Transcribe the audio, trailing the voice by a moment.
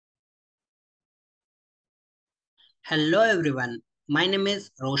Hello everyone, my name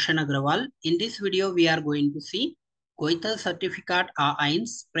is Roshan Agrawal. In this video, we are going to see Goethe-Zertifikat A1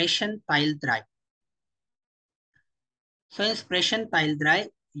 Sprechen Teil 3. So in Sprechen Teil 3,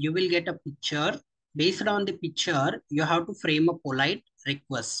 you will get a picture. Based on the picture, you have to frame a polite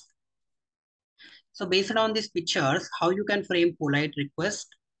request. So based on these pictures, how you can frame polite request,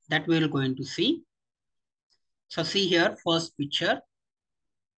 that we are going to see. So see here, first picture.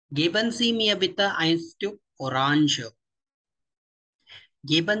 Geben Sie mir bitte ein Stück Orange.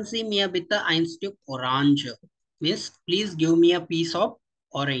 Geben Sie mir bitte ein Stück Orange. Means, please give me a piece of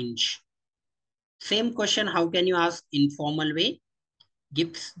orange. Same question, how can you ask informal way?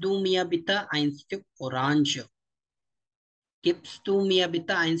 Gibst du mir bitte ein Stück Orange? Gibst du mir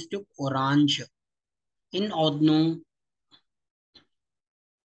bitte ein Stück Orange? In Ordnung.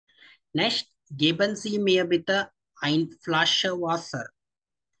 Next, geben Sie mir bitte ein Flasche Wasser.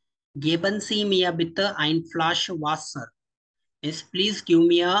 Geben Sie mir bitte ein Flasche Wasser. Means, please give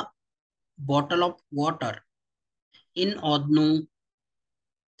me a bottle of water. In Ordnung.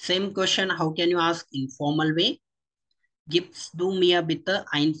 Same question, how can you ask informal way? Gibst du mir bitte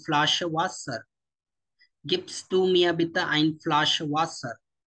ein Flasche Wasser? Gibst du mir bitte ein Flasche Wasser?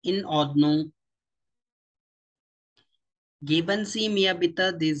 In Ordnung. Geben Sie mir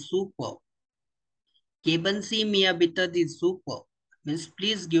bitte die Suppe. Geben Sie mir bitte die Suppe. Means,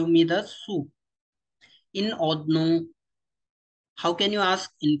 please give me the soup. In Ordnung. How can you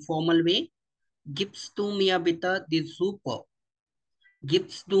ask informal way? Gibst du mir bitte die Suppe?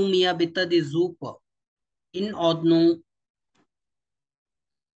 Gibst du mir bitte die Suppe? In Ordnung.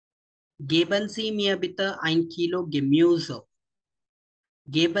 Geben Sie mir bitte ein Kilo Gemüse.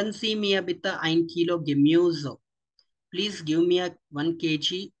 Geben Sie mir bitte ein Kilo Gemüse. Please give me a 1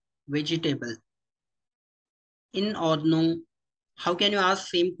 kg vegetable. In Ordnung. How can you ask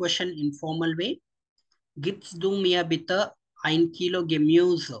same question in formal way? Gibst du mir bitte ein Kilo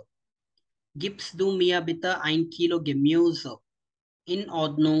Gemüse? Gibst du mir bitte ein Kilo Gemüse? In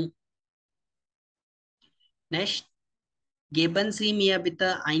Ordnung. Next. Geben Sie mir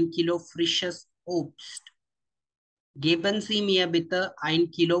bitte ein Kilo frisches Obst. Geben Sie mir bitte ein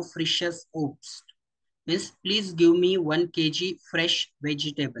Kilo frisches Obst. Means, please give me 1 kg fresh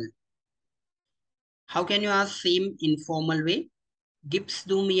vegetable. How can you ask same informal way? Gibst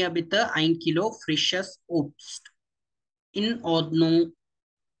du mir bitte ein Kilo frisches Obst? In Ordnung.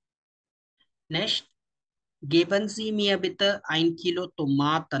 Next. Geben Sie mir bitte ein Kilo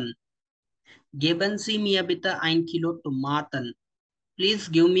Tomaten. Geben Sie mir bitte ein Kilo Tomaten.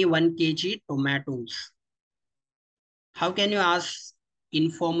 Please give me 1 kg tomatoes. How can you ask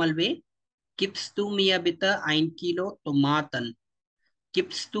informal way? Gibst du mir bitte ein Kilo Tomaten?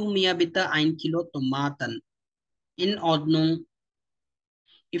 Gibst du mir bitte ein Kilo Tomaten? In Ordnung.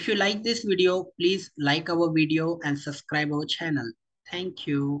 If you like this video, please like our video and subscribe our channel. Thank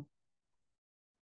you.